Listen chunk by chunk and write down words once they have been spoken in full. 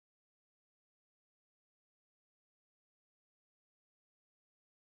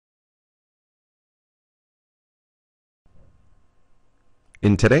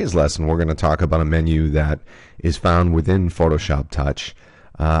In today's lesson, we're going to talk about a menu that is found within Photoshop Touch.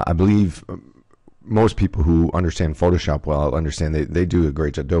 I believe most people who understand Photoshop well understand they do a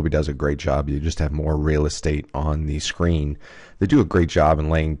great job. Adobe does a great job. You just have more real estate on the screen. They do a great job in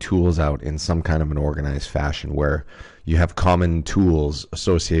laying tools out in some kind of an organized fashion where you have common tools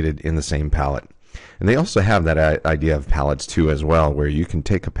associated in the same palette. And they also have that idea of palettes too as well, where you can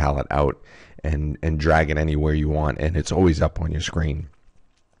take a palette out and drag it anywhere you want, and it's always up on your screen.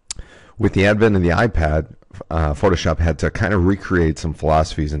 With the advent of the iPad, Photoshop had to kind of recreate some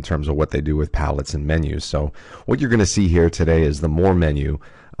philosophies in terms of what they do with palettes and menus. So what you're going to see here today is the More menu,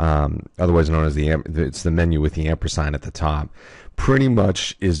 otherwise known as it's the menu with the ampersand at the top. Pretty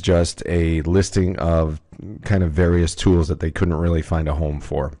much is just a listing of kind of various tools that they couldn't really find a home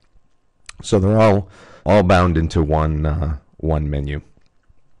for. So they're all bound into one menu.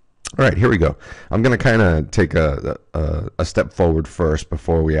 All right, here we go. I'm going to kind of take a step forward first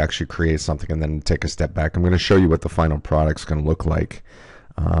before we actually create something, and then take a step back. I'm going to show you what the final product's going to look like.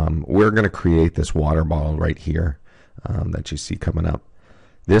 We're going to create this water bottle right here that you see coming up.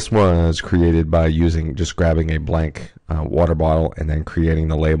 This was created by just grabbing a blank water bottle and then creating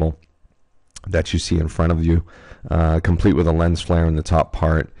the label that you see in front of you, complete with a lens flare in the top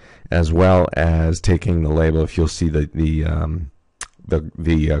part, as well as taking the label. If you'll see the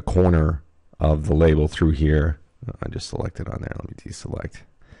corner of the label through here. I just selected on there. Let me deselect.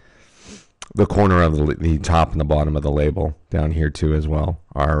 The corner of the top and the bottom of the label down here too as well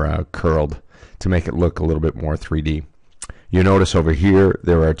are curled to make it look a little bit more 3D. You notice over here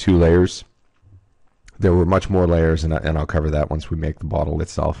there are 2 layers. There were much more layers, and I'll cover that once we make the bottle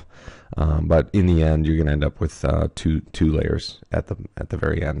itself. But in the end, you're going to end up with two layers at the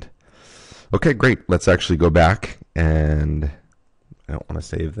very end. Okay, great. Let's actually go back, and I don't want to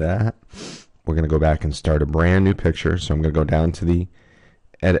save that. We're going to go back and start a brand new picture. So I'm going to go down to the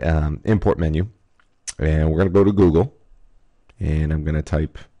import menu, and we're going to go to Google, and I'm going to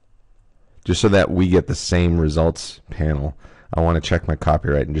type, just so that we get the same results panel, I want to check my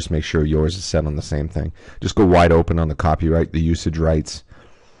copyright and just make sure yours is set on the same thing. Just go wide open on the copyright, the usage rights.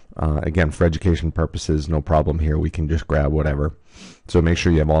 Again, for education purposes, no problem here. We can just grab whatever. So make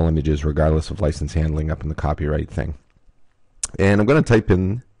sure you have all images regardless of license handling up in the copyright thing. And I'm going to type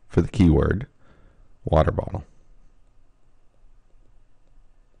in for the keyword water bottle.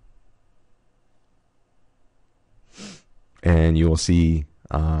 And you will see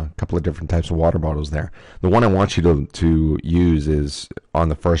a couple of different types of water bottles there. The one I want you to use is on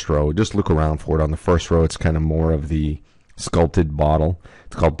the first row. Just look around for it. On the first row, it's kind of more of the sculpted bottle.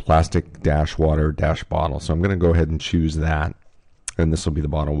 It's called plastic-water-bottle. So I'm going to go ahead and choose that, and this will be the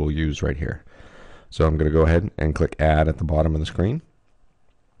bottle we'll use right here. So I'm going to go ahead and click Add at the bottom of the screen,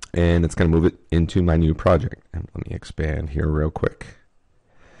 and it's going to move it into my new project. And let me expand here real quick.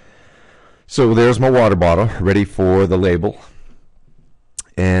 So there's my water bottle ready for the label.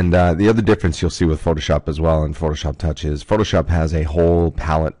 And the other difference you'll see with Photoshop as well and Photoshop Touch is Photoshop has a whole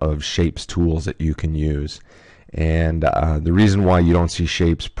palette of shapes tools that you can use. And the reason why you don't see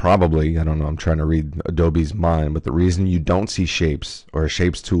shapes, probably, I don't know, I'm trying to read Adobe's mind, but the reason you don't see shapes or a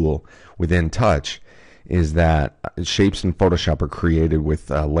shapes tool within Touch is that shapes in Photoshop are created with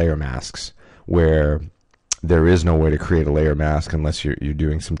layer masks, where there is no way to create a layer mask unless you're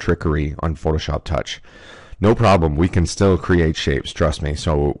doing some trickery on Photoshop Touch. No problem, we can still create shapes, trust me.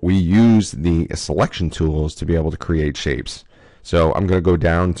 So we use the selection tools to be able to create shapes. So I'm going to go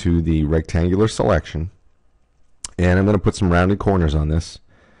down to the rectangular selection, and I'm going to put some rounded corners on this.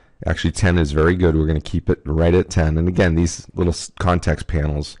 Actually, 10 is very good. We're going to keep it right at 10. And again, these little context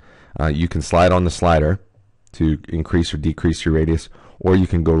panels, you can slide on the slider to increase or decrease your radius, or you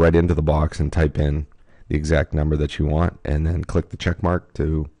can go right into the box and type in the exact number that you want, and then click the check mark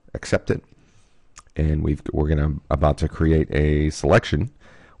to accept it. And we're about to create a selection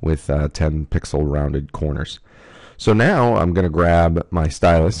with 10 pixel rounded corners. So now I'm going to grab my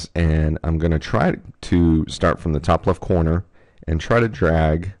stylus, and I'm going to try to start from the top left corner and try to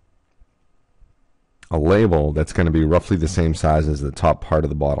drag a label that's going to be roughly the same size as the top part of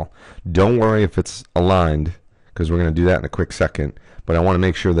the bottle. Don't worry if it's aligned, because we're going to do that in a quick second, but I want to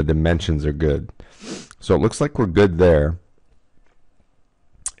make sure the dimensions are good. So it looks like we're good there.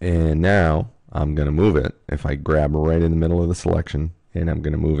 And now I'm going to move it. If I grab right in the middle of the selection, and I'm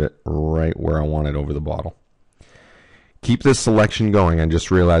going to move it right where I want it over the bottle. Keep this selection going. I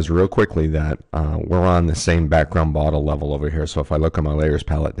just realized real quickly that we're on the same background bottle level over here. So if I look at my layers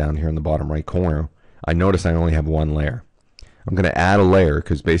palette down here in the bottom right corner, I notice I only have one layer. I'm going to add a layer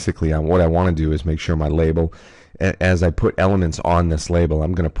because basically what I want to do is make sure my label, as I put elements on this label,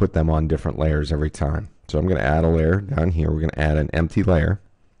 I'm going to put them on different layers every time. So I'm going to add a layer down here. We're going to add an empty layer.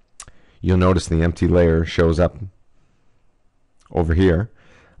 You'll notice the empty layer shows up over here,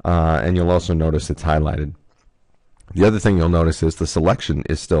 and you'll also notice it's highlighted. The other thing you'll notice is the selection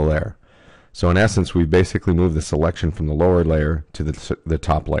is still there. So in essence, we basically moved the selection from the lower layer to the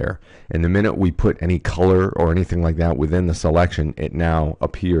top layer. And the minute we put any color or anything like that within the selection, it now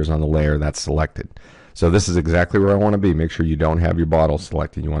appears on the layer that's selected. So this is exactly where I want to be. Make sure you don't have your bottle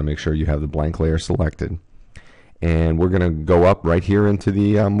selected. You want to make sure you have the blank layer selected. And we're going to go up right here into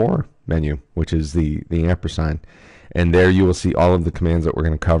the More menu, which is the ampersand. And there you will see all of the commands that we're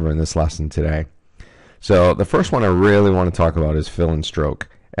going to cover in this lesson today. So the first one I really want to talk about is fill and stroke.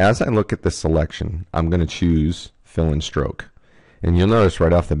 As I look at the selection, I'm going to choose fill and stroke. And you'll notice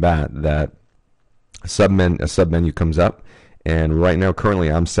right off the bat that a sub-menu comes up. And right now,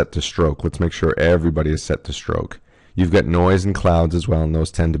 currently, I'm set to stroke. Let's make sure everybody is set to stroke. You've got noise and clouds as well, and those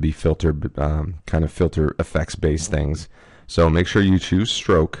tend to be filter, kind of filter effects-based things. So make sure you choose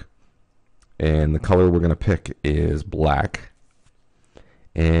stroke. And the color we're going to pick is black.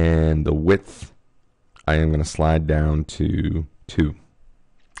 And the width, I am going to slide down to 2.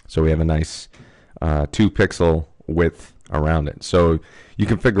 So we have a nice 2 pixel width around it. So you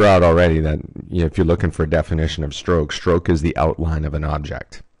can figure out already that if you're looking for a definition of stroke, stroke is the outline of an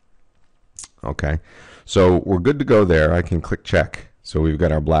object. Okay, so we're good to go there. I can click check. So we've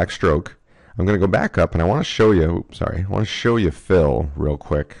got our black stroke. I'm going to go back up and I want to show you, I want to show you fill real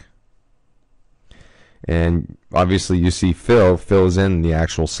quick. And obviously you see fill fills in the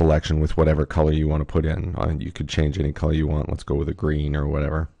actual selection with whatever color you want to put in. You could change any color you want. Let's go with a green or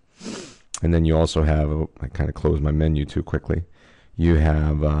whatever. And then you also have, I kind of closed my menu too quickly. You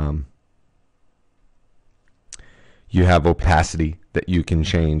have opacity that you can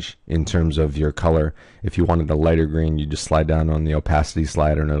change in terms of your color. If you wanted a lighter green, you just slide down on the opacity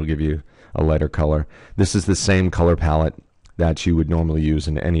slider and it'll give you a lighter color. This is the same color palette that you would normally use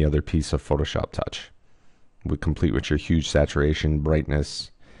in any other piece of Photoshop Touch. Complete with your huge saturation, brightness,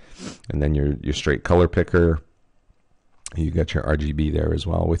 and then your straight color picker. You got your RGB there as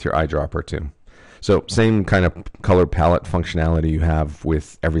well with your eyedropper too. So same kind of color palette functionality you have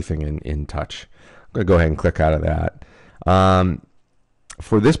with everything in Touch. I'm going to go ahead and click out of that.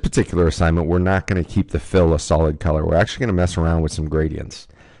 For this particular assignment, we're not going to keep the fill a solid color. We're actually going to mess around with some gradients.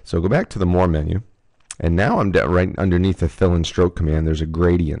 So go back to the More menu. And now I'm right underneath the fill and stroke command. There's a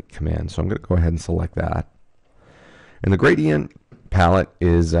gradient command. So I'm going to go ahead and select that. And the gradient palette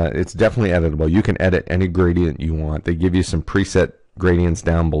is it's definitely editable. You can edit any gradient you want. They give you some preset gradients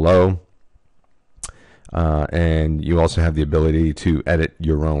down below, and you also have the ability to edit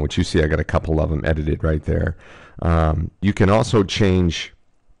your own, which you see I got a couple of them edited right there. You can also change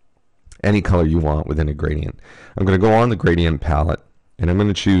any color you want within a gradient. I'm going to go on the gradient palette and I'm going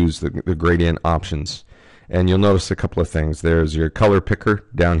to choose the gradient options, and you'll notice a couple of things. There's your color picker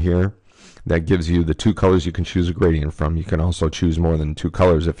down here. That gives you the 2 colors you can choose a gradient from. You can also choose more than 2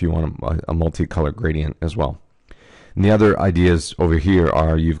 colors if you want a multicolor gradient as well. And the other ideas over here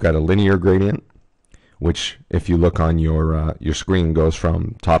are you've got a linear gradient, which if you look on your screen goes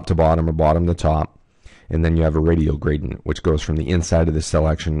from top to bottom or bottom to top. And then you have a radial gradient, which goes from the inside of the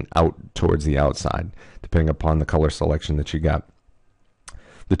selection out towards the outside, depending upon the color selection that you got.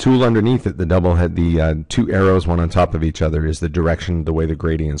 The tool underneath it, the 2 arrows, one on top of each other, is the direction, the way the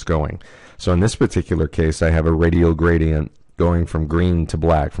gradient's going. So in this particular case, I have a radial gradient going from green to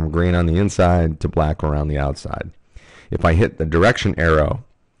black, from green on the inside to black around the outside. If I hit the direction arrow,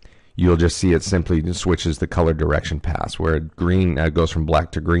 you'll just see it simply switches the color direction pass, where green goes from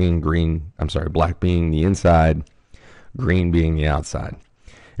black to green, black being the inside, green being the outside.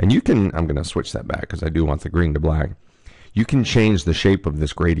 And you can, I'm going to switch that back because I do want the green to black. You can change the shape of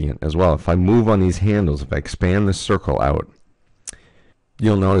this gradient as well. If I move on these handles, if I expand this circle out,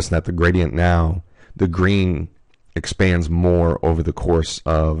 you'll notice that the gradient now, the green expands more over the course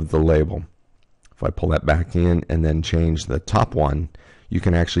of the label. If I pull that back in and then change the top one, you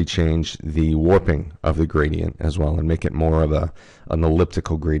can actually change the warping of the gradient as well and make it more of an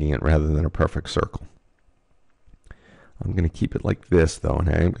elliptical gradient rather than a perfect circle. I'm going to keep it like this though, and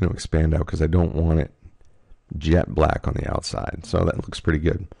I'm going to expand out because I don't want it jet black on the outside. So that looks pretty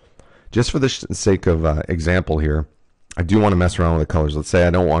good. Just for the sake of example here, I do want to mess around with the colors. Let's say I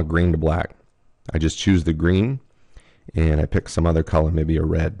don't want green to black. I just choose the green and I pick some other color, maybe a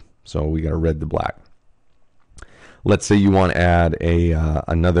red. So we got a red to black. Let's say you want to add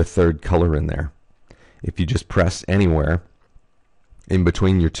another third color in there. If you just press anywhere in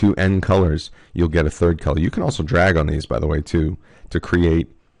between your 2 end colors, you'll get a third color. You can also drag on these, by the way, too, to create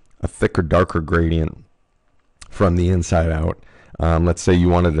a thicker, darker gradient from the inside out. Let's say you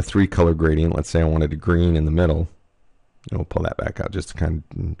wanted a 3-color gradient. Let's say I wanted a green in the middle. And we'll pull that back out just to kind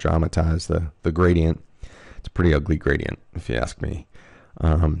of dramatize the gradient. It's a pretty ugly gradient, if you ask me.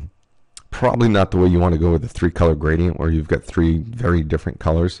 Probably not the way you want to go with a 3-color gradient where you've got 3 very different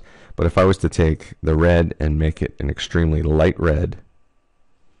colors. But if I was to take the red and make it an extremely light red,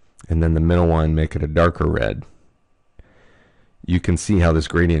 and then the middle one make it a darker red, you can see how this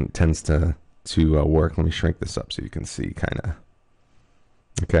gradient tends to work. Let me shrink this up so you can see kind of.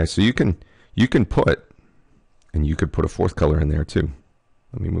 Okay, so you can put, and you could put a 4th color in there too.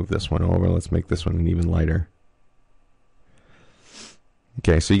 Let me move this one over. Let's make this one an even lighter.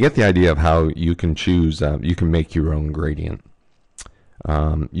 Okay, so you get the idea of how you can choose, you can make your own gradient.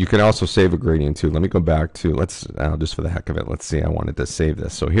 You can also save a gradient too. Let me go back to, just for the heck of it, let's see, I wanted to save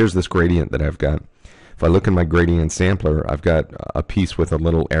this. So here's this gradient that I've got. If I look in my gradient sampler, I've got a piece with a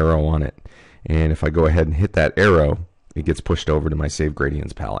little arrow on it. And if I go ahead and hit that arrow, it gets pushed over to my Save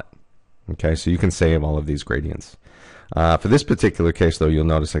Gradients palette. Okay, so you can save all of these gradients. For this particular case, though, you'll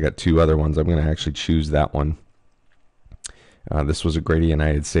notice I got 2 other ones. I'm going to actually choose that one. This was a gradient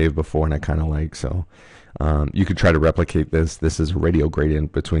I had saved before and I kind of like, so you could try to replicate this. This is a radial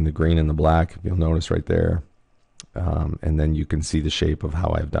gradient between the green and the black, you'll notice right there. And then you can see the shape of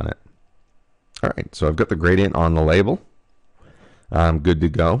how I've done it. Alright, so I've got the gradient on the label. I'm good to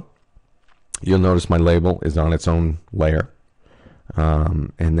go. You'll notice my label is on its own layer.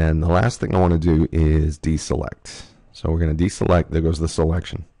 And then the last thing I want to do is deselect. So we're going to deselect. There goes the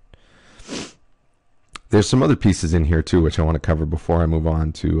selection. There's some other pieces in here too which I want to cover before I move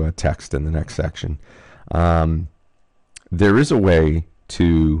on to text in the next section. There is a way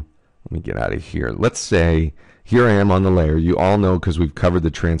to, let me get out of here. Let's say here I am on the layer. You all know, because we've covered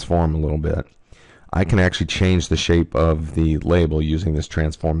the transform a little bit, I can actually change the shape of the label using this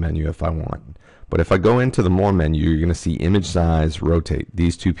transform menu if I want. But if I go into the more menu, you're going to see image size, rotate,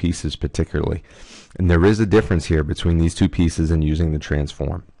 these 2 pieces particularly. And there is a difference here between these 2 pieces and using the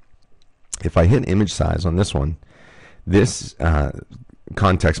transform. If I hit image size on this one, this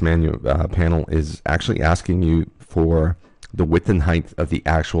context menu panel is actually asking you for the width and height of the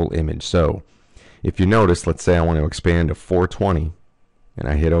actual image. So if you notice, let's say I want to expand to 420 and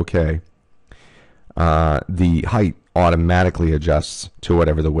I hit OK, the height automatically adjusts to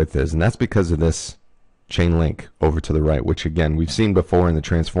whatever the width is, and that's because of this chain link over to the right, which again we've seen before in the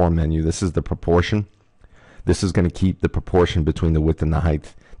transform menu. This is the proportion. This is going to keep the proportion between the width and the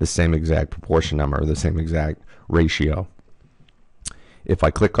height the same exact proportion number, or the same exact ratio. If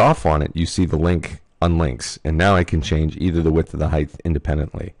I click off on it, you see the link unlinks, and now I can change either the width or the height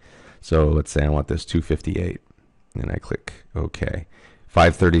independently. So let's say I want this 258, and I click OK.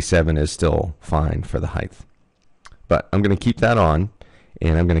 537 is still fine for the height. But I'm going to keep that on,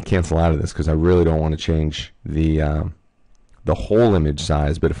 and I'm going to cancel out of this because I really don't want to change the whole image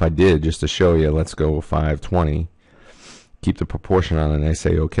size. But if I did, just to show you, let's go 520, keep the proportion on, and I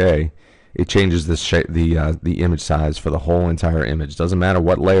say OK, it changes the image size for the whole entire image. Doesn't matter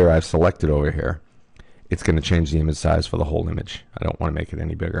what layer I've selected over here, it's going to change the image size for the whole image. I don't want to make it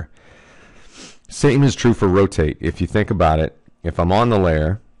any bigger. Same is true for rotate. If you think about it, if I'm on the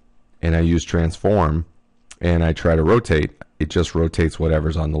layer and I use transform and I try to rotate, it just rotates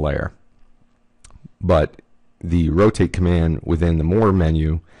whatever's on the layer. But the rotate command within the more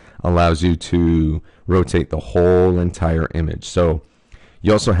menu allows you to rotate the whole entire image. So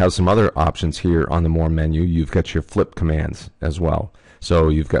you also have some other options here on the more menu. You've got your flip commands as well. So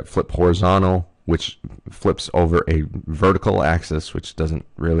you've got flip horizontal, which flips over a vertical axis, which doesn't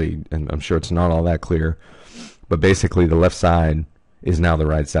really, and I'm sure it's not all that clear, but basically the left side is now the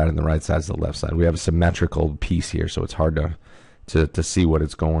right side and the right side is the left side. We have a symmetrical piece here, so it's hard to see what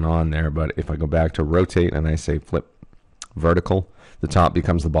is going on there. But if I go back to rotate and I say flip vertical, the top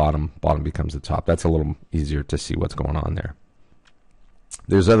becomes the bottom, bottom becomes the top. That's a little easier to see what's going on there.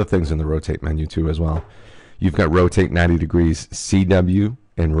 There's other things in the rotate menu too as well. You've got rotate 90 degrees CW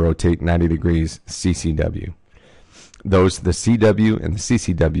and rotate 90 degrees CCW. The CW and the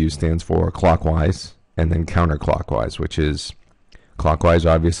CCW stands for clockwise and then counterclockwise, which is clockwise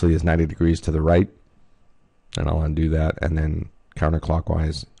obviously is 90 degrees to the right, and I'll undo that, and then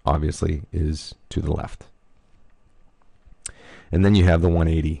counterclockwise obviously is to the left. And then you have the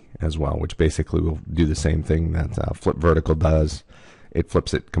 180 as well, which basically will do the same thing that flip vertical does. It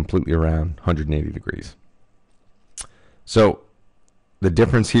flips it completely around 180 degrees. So the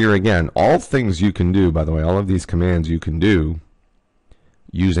difference here, again, all things you can do, by the way, all of these commands you can do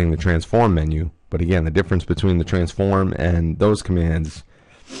using the transform menu. But again, the difference between the transform and those commands,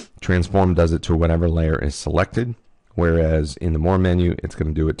 transform does it to whatever layer is selected, whereas in the more menu, it's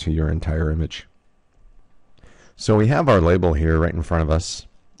going to do it to your entire image. So we have our label here right in front of us.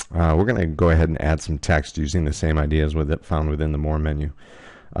 We're going to go ahead and add some text using the same ideas with it found within the More menu.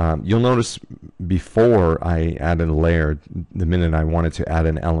 You'll notice before I added a layer, the minute I wanted to add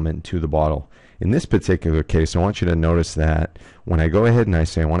an element to the bottle. In this particular case, I want you to notice that when I go ahead and I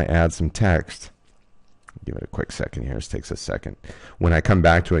say I want to add some text, give it a quick second here, this takes a second. When I come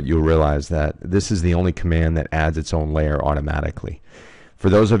back to it, you'll realize that this is the only command that adds its own layer automatically. For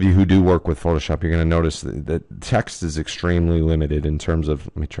those of you who do work with Photoshop, you're going to notice that text is extremely limited in terms of,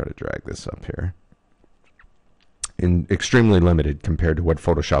 let me try to drag this up here, extremely limited compared to what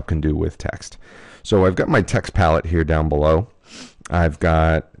Photoshop can do with text. So I've got my text palette here down below. I've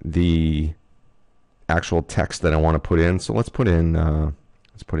got the actual text that I want to put in. So let's put in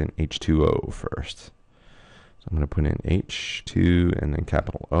H2O first. So I'm going to put in H2 and then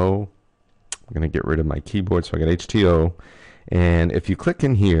capital O. I'm going to get rid of my keyboard, so I got H2O. And if you click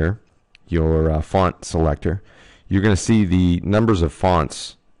in here, your font selector, you're going to see the numbers of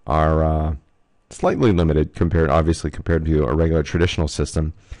fonts are slightly limited obviously compared to a regular traditional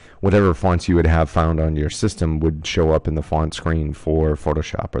system. Whatever fonts you would have found on your system would show up in the font screen for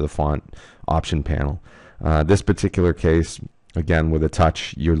Photoshop or the font option panel. This particular case, again, with a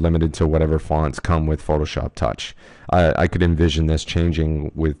touch, you're limited to whatever fonts come with Photoshop Touch. I could envision this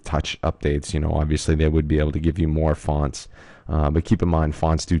changing with touch updates. Obviously they would be able to give you more fonts, but keep in mind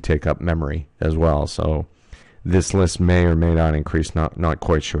fonts do take up memory as well. So this list may or may not increase, not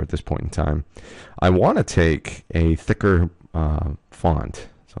quite sure at this point in time. I want to take a thicker font,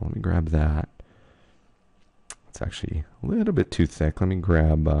 so let me grab that. It's actually a little bit too thick. Let me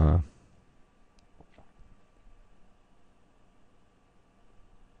grab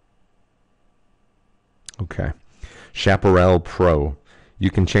okay, Chaparral Pro.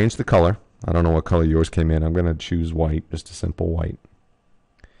 You can change the color. I don't know what color yours came in. I'm going to choose white, just a simple white.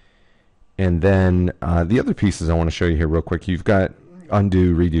 And then the other pieces I want to show you here real quick. You've got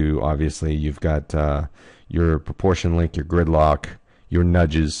undo, redo, obviously. You've got your proportion link, your grid lock, your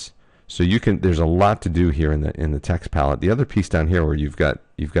nudges. So there's a lot to do here in the text palette. The other piece down here where you've got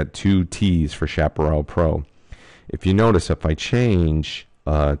two T's for Chaparral Pro. If you notice, if I change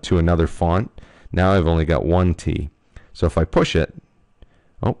to another font, now I've only got one T. So if I push it,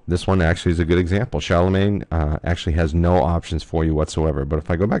 oh, this one actually is a good example. Charlemagne actually has no options for you whatsoever. But if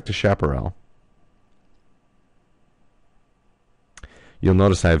I go back to Chaparral, you'll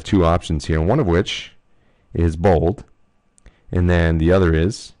notice I have two options here, one of which is bold, and then the other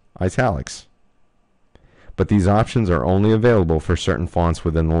is italics. But these options are only available for certain fonts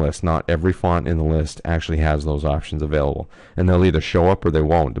within the list. Not every font in the list actually has those options available. And they'll either show up or they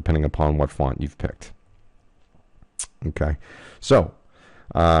won't, depending upon what font you've picked. Okay, so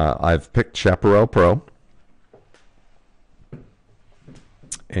I've picked Chaparral Pro,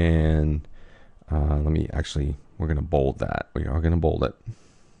 and we're going to bold that. We are going to bold it,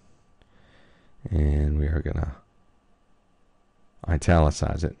 and we are going to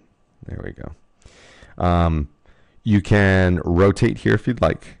italicize it. There we go. You can rotate here if you'd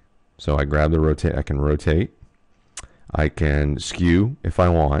like. So I grab the rotate, I can rotate. I can skew if I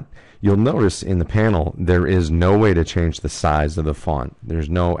want. You'll notice in the panel there is no way to change the size of the font. There's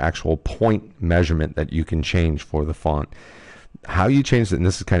no actual point measurement that you can change for the font. How you change it, and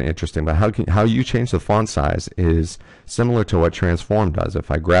this is kind of interesting, but how you change the font size is similar to what Transform does.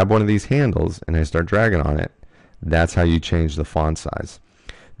 If I grab one of these handles and I start dragging on it, that's how you change the font size.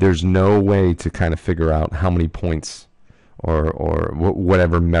 There's no way to kind of figure out how many points or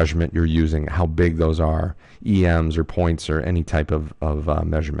whatever measurement you're using, how big those are, EMs or points or any type of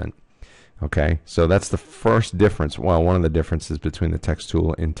measurement. Okay, so that's the first difference. Well, one of the differences between the text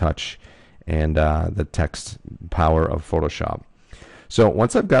tool in Touch and the text power of Photoshop. So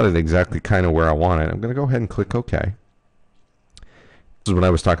once I've got it exactly kind of where I want it, I'm going to go ahead and click OK. This is what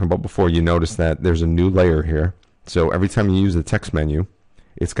I was talking about before. You notice that there's a new layer here. So every time you use the text menu,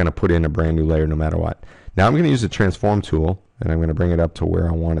 it's going to put in a brand new layer no matter what. Now I'm going to use the Transform tool, and I'm going to bring it up to where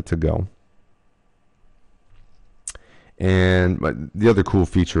I want it to go. And the other cool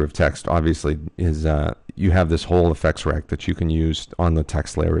feature of text, obviously, is you have this whole effects rack that you can use on the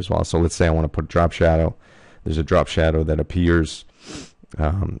text layer as well. So let's say I want to put drop shadow. There's a drop shadow that appears.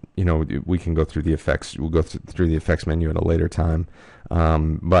 We can go through the effects. We'll go through the effects menu at a later time.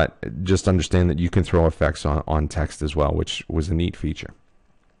 But just understand that you can throw effects on text as well, which was a neat feature.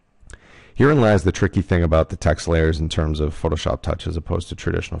 Herein lies the tricky thing about the text layers in terms of Photoshop Touch as opposed to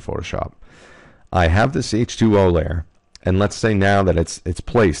traditional Photoshop. I have this H2O layer, and let's say now that it's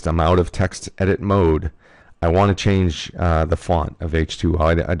placed, I'm out of text edit mode. I want to change the font of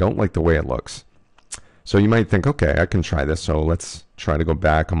H2O. I don't like the way it looks. So you might think, okay, I can try this. So let's try to go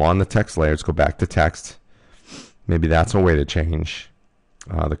back. I'm on the text layer. Let's go back to text. Maybe that's a way to change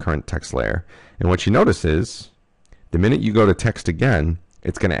the current text layer. And what you notice is the minute you go to text again,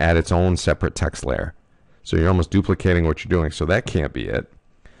 it's going to add its own separate text layer. So you're almost duplicating what you're doing. So that can't be it.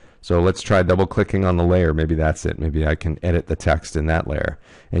 So let's try double clicking on the layer. Maybe that's it. Maybe I can edit the text in that layer.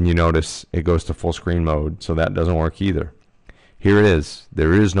 And you notice it goes to full screen mode. So that doesn't work either. Here it is.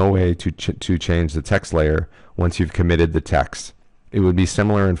 There is no way to change the text layer once you've committed the text. It would be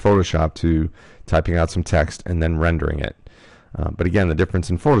similar in Photoshop to typing out some text and then rendering it. But again, the difference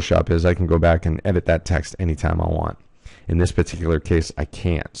in Photoshop is I can go back and edit that text anytime I want. In this particular case, I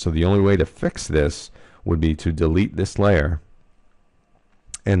can't. So the only way to fix this would be to delete this layer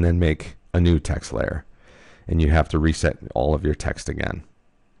and then make a new text layer. And you have to reset all of your text again,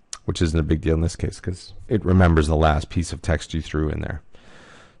 which isn't a big deal in this case because it remembers the last piece of text you threw in there.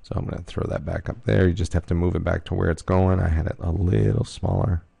 So I'm going to throw that back up there. You just have to move it back to where it's going. I had it a little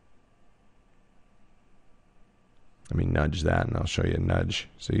smaller. Let me nudge that and I'll show you a nudge.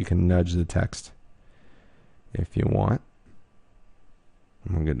 So you can nudge the text if you want.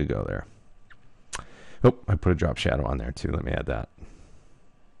 I'm good to go there. Oh, I put a drop shadow on there too. Let me add that.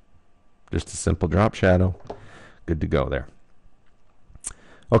 Just a simple drop shadow. Good to go there.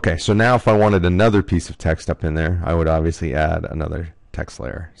 Okay, so now if I wanted another piece of text up in there, I would obviously add another text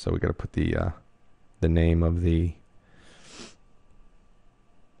layer. So we got to put the name of the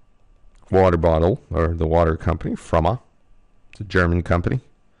water bottle or the water company, Fromma. It's a German company.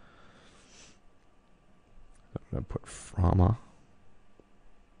 I'm going to put Fromma.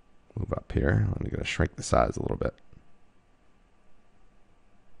 Move up here. I'm going to shrink the size a little bit.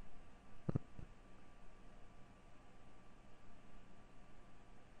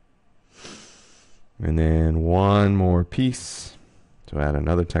 And then one more piece to add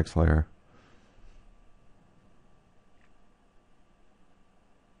another text layer.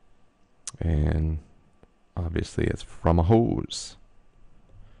 And obviously it's from a hose.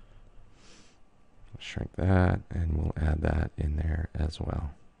 Shrink that and we'll add that in there as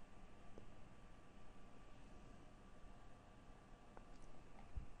well.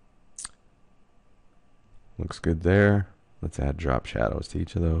 Looks good there. Let's add drop shadows to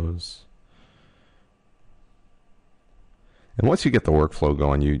each of those. And once you get the workflow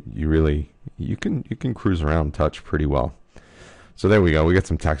going, you can cruise around touch pretty well. So there we go. We got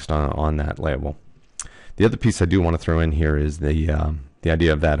some text on that label. The other piece I do want to throw in here is the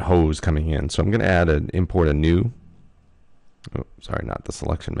idea of that hose coming in. So I'm going to import a new. Oh, sorry, not the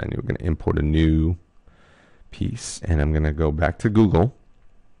selection menu. We're going to import a new piece, and I'm going to go back to Google,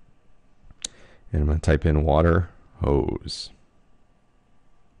 and I'm going to type in water hose.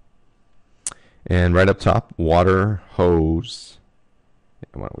 And right up top, water hose.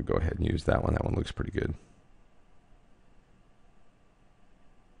 Why don't we go ahead and use that one? That one looks pretty good.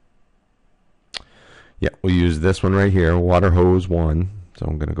 Yeah, we'll use this one right here, water hose 1. So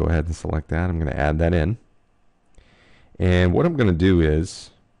I'm going to go ahead and select that. I'm going to add that in. And what I'm going to do is,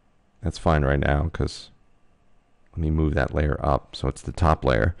 that's fine right now because let me move that layer up so it's the top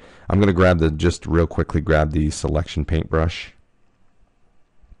layer. I'm going to just real quickly grab the selection paintbrush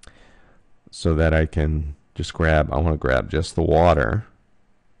so that I can just I want to grab just the water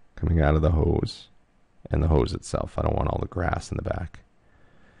coming out of the hose and the hose itself. I don't want all the grass in the back.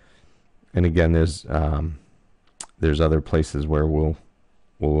 And again, there's other places where we'll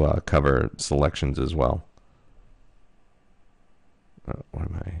cover selections as well. What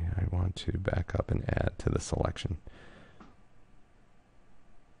am I want to back up and add to the selection.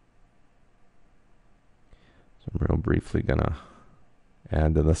 So I'm real briefly gonna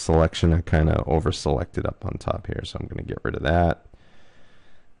add to the selection. I kind of over selected up on top here, so I'm going to get rid of that.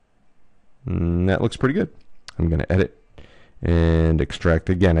 That looks pretty good. I'm going to edit and extract.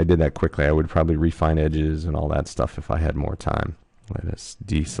 Again, I did that quickly. I would probably refine edges and all that stuff if I had more time. Let us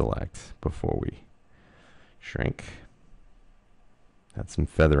deselect before we shrink. Add some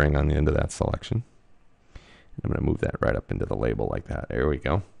feathering on the end of that selection. And I'm going to move that right up into the label like that. There we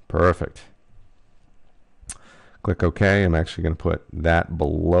go. Perfect. Click OK. I'm actually going to put that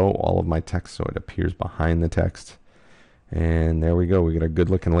below all of my text so it appears behind the text. And there we go. We got a good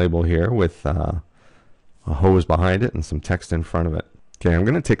looking label here with a hose behind it and some text in front of it. Okay, I'm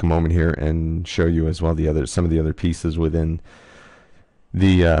going to take a moment here and show you as well some of the other pieces within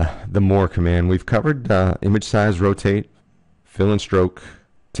the more command. We've covered image size, rotate, fill and stroke,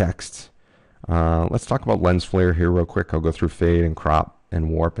 text. Let's talk about lens flare here real quick. I'll go through fade and crop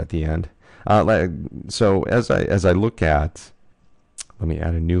and warp at the end. So as I look at, let me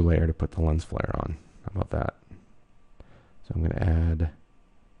add a new layer to put the lens flare on. How about that? So I'm going to add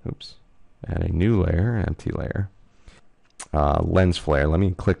a new layer, empty layer, lens flare. Let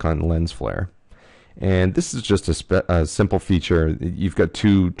me click on lens flare. And this is just a simple feature. You've got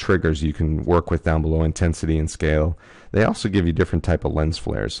two triggers you can work with down below, intensity and scale. They also give you different type of lens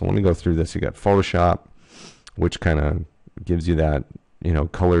flares. So let me go through this. You got Photoshop, which kind of gives you that, you know,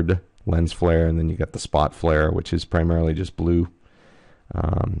 colored lens flare, and then you got the spot flare, which is primarily just blue.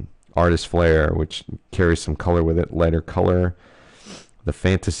 Artist flare, which carries some color with it, lighter color. The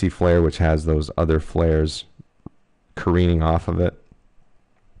fantasy flare, which has those other flares careening off of it.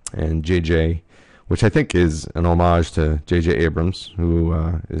 And JJ, which I think is an homage to J.J. Abrams, who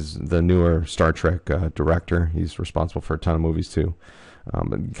is the newer Star Trek director. He's responsible for a ton of movies too.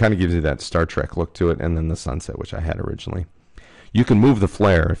 But it kind of gives you that Star Trek look to it, and then the sunset, which I had originally. You can move the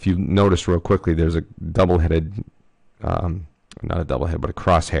flare. If you notice real quickly, there's a double-headed, not a double-head, but a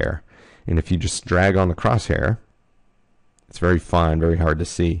crosshair. And if you just drag on the crosshair, it's very fine, very hard to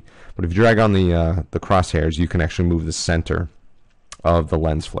see. But if you drag on the crosshairs, you can actually move the center of the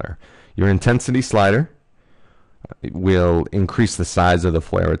lens flare. Your intensity slider will increase the size of the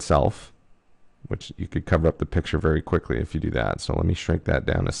flare itself, which you could cover up the picture very quickly if you do that. So let me shrink that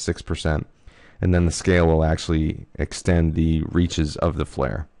down to 6%. And then the scale will actually extend the reaches of the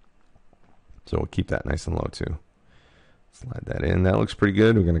flare. So we'll keep that nice and low too. Slide that in. That looks pretty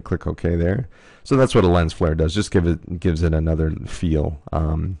good. We're going to click OK there. So that's what a lens flare does. Just gives it another feel.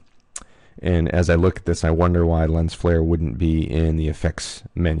 And as I look at this, I wonder why lens flare wouldn't be in the effects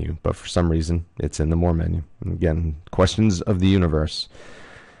menu. But for some reason, it's in the more menu. And again, questions of the universe.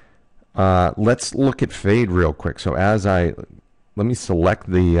 Let's look at fade real quick. So let me select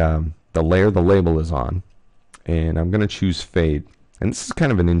the layer the label is on, and I'm going to choose fade. And this is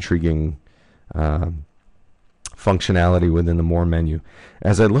kind of an intriguing functionality within the more menu.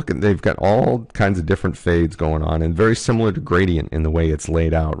 As I look at, they've got all kinds of different fades going on, and very similar to gradient in the way it's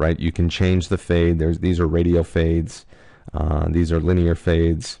laid out, right? You can change the fade. These are radial fades. These are linear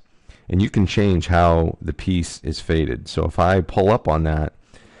fades. And you can change how the piece is faded. So if I pull up on that,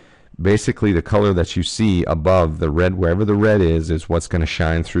 basically the color that you see above the red, wherever the red is what's going to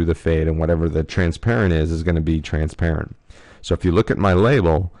shine through the fade, and whatever the transparent is going to be transparent. So if you look at my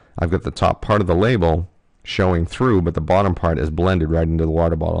label, I've got the top part of the label showing through, but the bottom part is blended right into the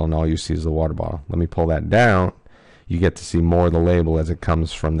water bottle, and all you see is the water bottle. Let me pull that down. You get to see more of the label as it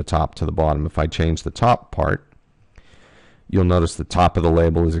comes from the top to the bottom. If I change the top part, you'll notice the top of the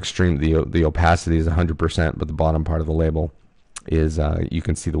label is extreme. The opacity is 100%, but the bottom part of the label is you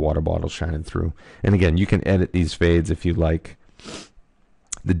can see the water bottle shining through. And again, you can edit these fades if you like.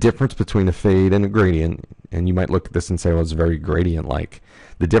 The difference between a fade and a gradient, and you might look at this and say, well, it's very gradient-like.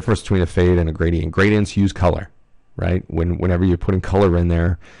 The difference between a fade and a gradient, gradients use color, right? Whenever you're putting color in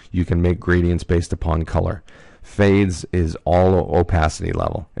there, you can make gradients based upon color. Fades is all opacity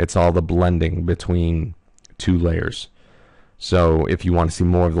level. It's all the blending between two layers. So if you want to see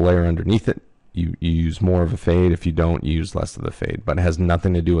more of the layer underneath it, you use more of a fade. If you don't, you use less of the fade. But it has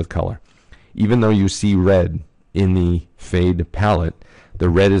nothing to do with color. Even though you see red in the fade palette, the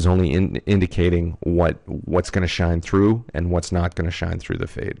red is only indicating what's going to shine through and what's not going to shine through the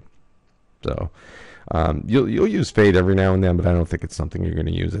fade. So you'll use fade every now and then, but I don't think it's something you're going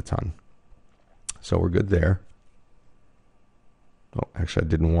to use a ton. So we're good there. Oh, actually, I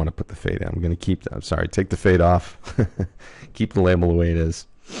didn't want to put the fade in. I'm going to keep that. I'm sorry. Take the fade off. Keep the label the way it is.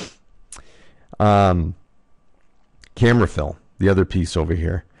 Camera fill, the other piece over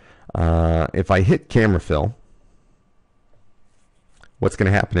here. If I hit camera fill, what's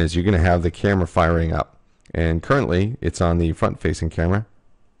going to happen is you're going to have the camera firing up. And currently, it's on the front-facing camera.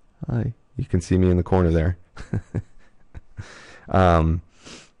 Hi, you can see me in the corner there.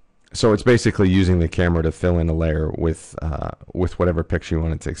 So it's basically using the camera to fill in a layer with whatever picture you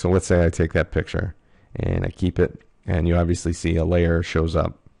want to take. So let's say I take that picture and I keep it, and you obviously see a layer shows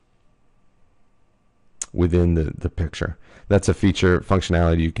up within the picture. That's a feature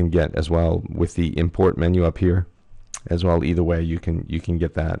functionality you can get as well with the import menu up here as well. Either way, you can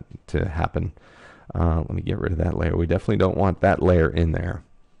get that to happen. Let me get rid of that layer. We definitely don't want that layer in there.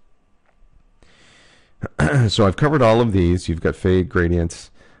 So I've covered all of these. You've got fade,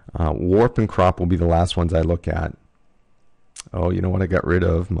 gradients. Warp and crop will be the last ones I look at. Oh, you know what? I got rid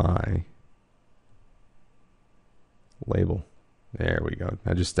of my label. There we go.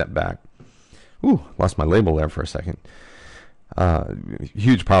 I just stepped back. Ooh, lost my label there for a second.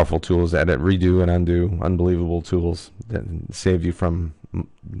 Huge, powerful tools. Edit, redo, and undo. Unbelievable tools that save you from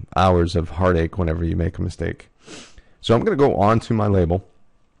hours of heartache whenever you make a mistake. So I'm going to go on to my label,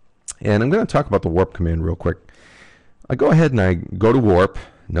 and I'm going to talk about the warp command real quick. I go ahead and I go to warp.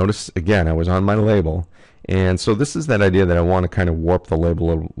 Notice, again, I was on my label. And so this is that idea that I want to kind of warp the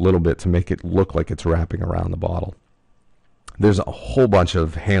label a little bit to make it look like it's wrapping around the bottle. There's a whole bunch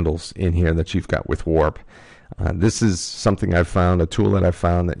of handles in here that you've got with warp. This is something I've found, a tool that I've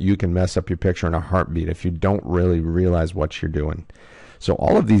found that you can mess up your picture in a heartbeat if you don't really realize what you're doing. So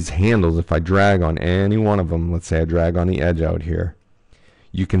all of these handles, if I drag on any one of them, let's say I drag on the edge out here,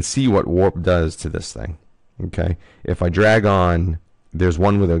 you can see what warp does to this thing. Okay, if I drag on, there's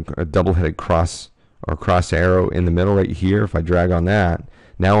one with a double-headed cross or cross arrow in the middle right here. If I drag on that,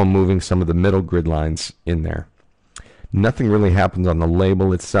 now I'm moving some of the middle grid lines in there. Nothing really happens on the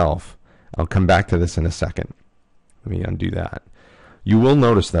label itself. I'll come back to this in a second. Let me undo that. You will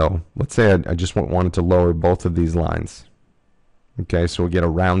notice though, let's say I just wanted to lower both of these lines. Okay, so we get a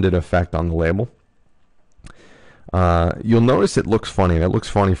rounded effect on the label. You'll notice it looks funny, and it looks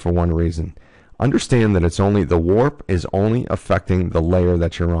funny for one reason. Understand that it's only, the warp is only affecting the layer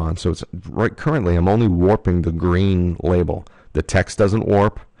that you're on. So it's right currently I'm only warping the green label. The text doesn't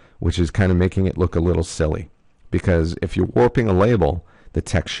warp, which is kind of making it look a little silly. Because if you're warping a label, the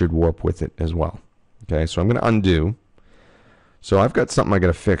text should warp with it as well. Okay, so I'm going to undo. So I've got something I got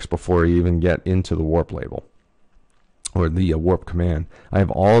to fix before I even get into the warp label or the warp command. I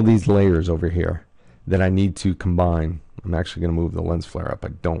have all these layers over here that I need to combine. I'm actually going to move the lens flare up. I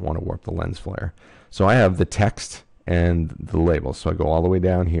don't want to warp the lens flare. So I have the text and the label. So I go all the way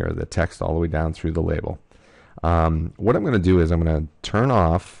down here, the text all the way down through the label. What I'm going to do is I'm going to turn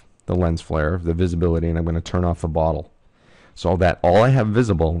off the lens flare, the visibility, and I'm going to turn off the bottle. So that all I have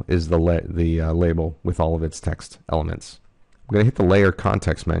visible is the label with all of its text elements. I'm going to hit the layer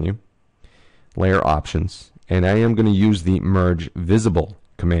context menu, layer options, and I am going to use the merge visible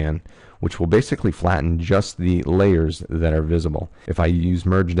command, which will basically flatten just the layers that are visible. If I use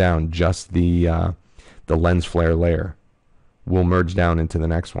merge down, just the lens flare layer will merge down into the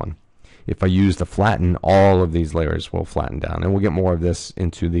next one. If I use the flatten, all of these layers will flatten down, and we'll get more of this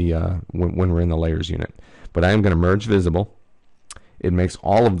into the when we're in the layers unit. But I am going to merge visible. It makes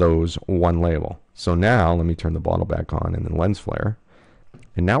all of those one label. So now let me turn the bottle back on and then lens flare,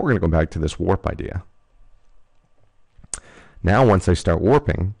 and now we're going to go back to this warp idea. Now once I start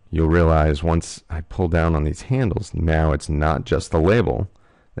warping, you'll realize once I pull down on these handles, now it's not just the label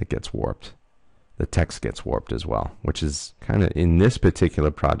that gets warped. The text gets warped as well, which is kind of, in this particular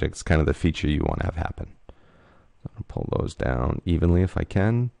project, it's kind of the feature you want to have happen. So I'll pull those down evenly if I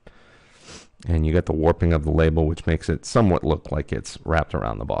can. And you get the warping of the label, which makes it somewhat look like it's wrapped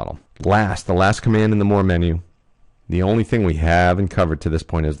around the bottle. The last command in the More menu, the only thing we haven't covered to this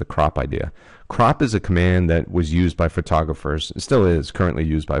point is the crop idea. Crop is a command that was used by photographers, it still is currently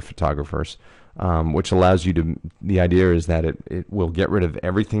used by photographers, which allows you to, the idea is that it will get rid of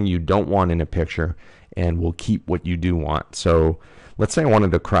everything you don't want in a picture and will keep what you do want. So let's say I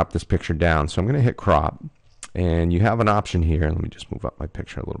wanted to crop this picture down. So I'm going to hit crop, and you have an option here. Let me just move up my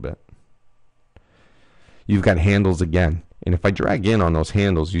picture a little bit. You've got handles again, and if I drag in on those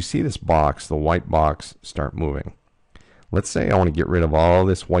handles, you see this box, the white box, start moving. Let's say I want to get rid of all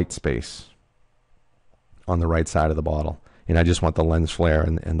this white space on the right side of the bottle, and I just want the lens flare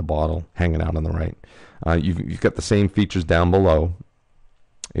and the bottle hanging out on the right. You've got the same features down below.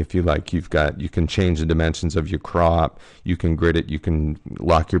 If you like, you can change the dimensions of your crop, you can grid it, you can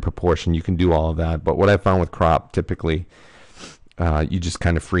lock your proportion, you can do all of that. But what I found with crop, typically, you just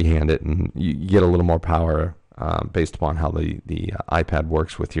kind of freehand it, and you get a little more power based upon how the iPad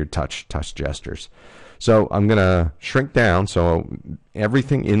works with your touch gestures. So I'm going to shrink down, so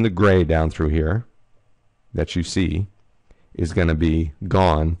everything in the gray down through here that you see is going to be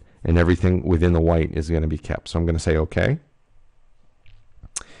gone, and everything within the white is going to be kept. So I'm going to say OK.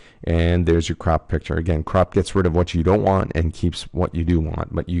 And there's your crop picture. Again, crop gets rid of what you don't want and keeps what you do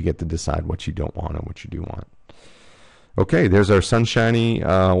want, but you get to decide what you don't want and what you do want. Okay, there's our sunshiny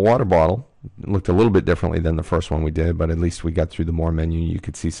water bottle. It looked a little bit differently than the first one we did, but at least we got through the More menu. You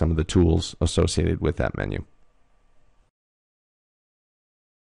could see some of the tools associated with that menu.